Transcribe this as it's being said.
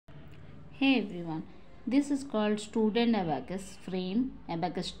Hey everyone, this is called student abacus frame,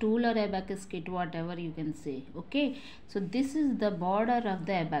 abacus tool or abacus kit, whatever you can say. Okay, so this is the border of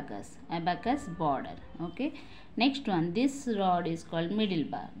the abacus border. Okay, next one, this rod is called middle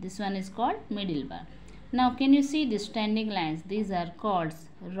bar. This one is called middle bar. Now can you see the standing lines? These are called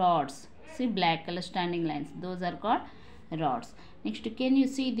rods. See black color standing lines, those are called rods. Next, can you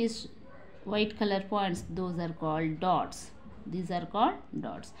see this white color points? Those are called dots. These are called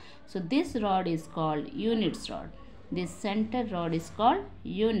dots. So this rod is called units rod. This center rod is called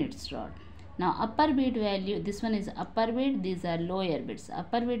units rod. Now upper bead value, this one is upper bead, these are lower beads.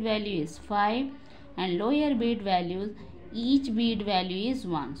 Upper bead value is 5 and lower bead values, each bead value is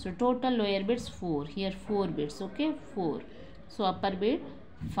 1. So total lower beads 4. Here 4 beads, okay, 4. So upper bead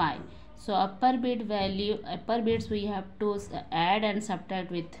 5. So upper bead value, upper beads we have to add and subtract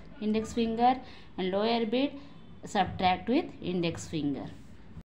with index finger, and lower bead subtract with index finger.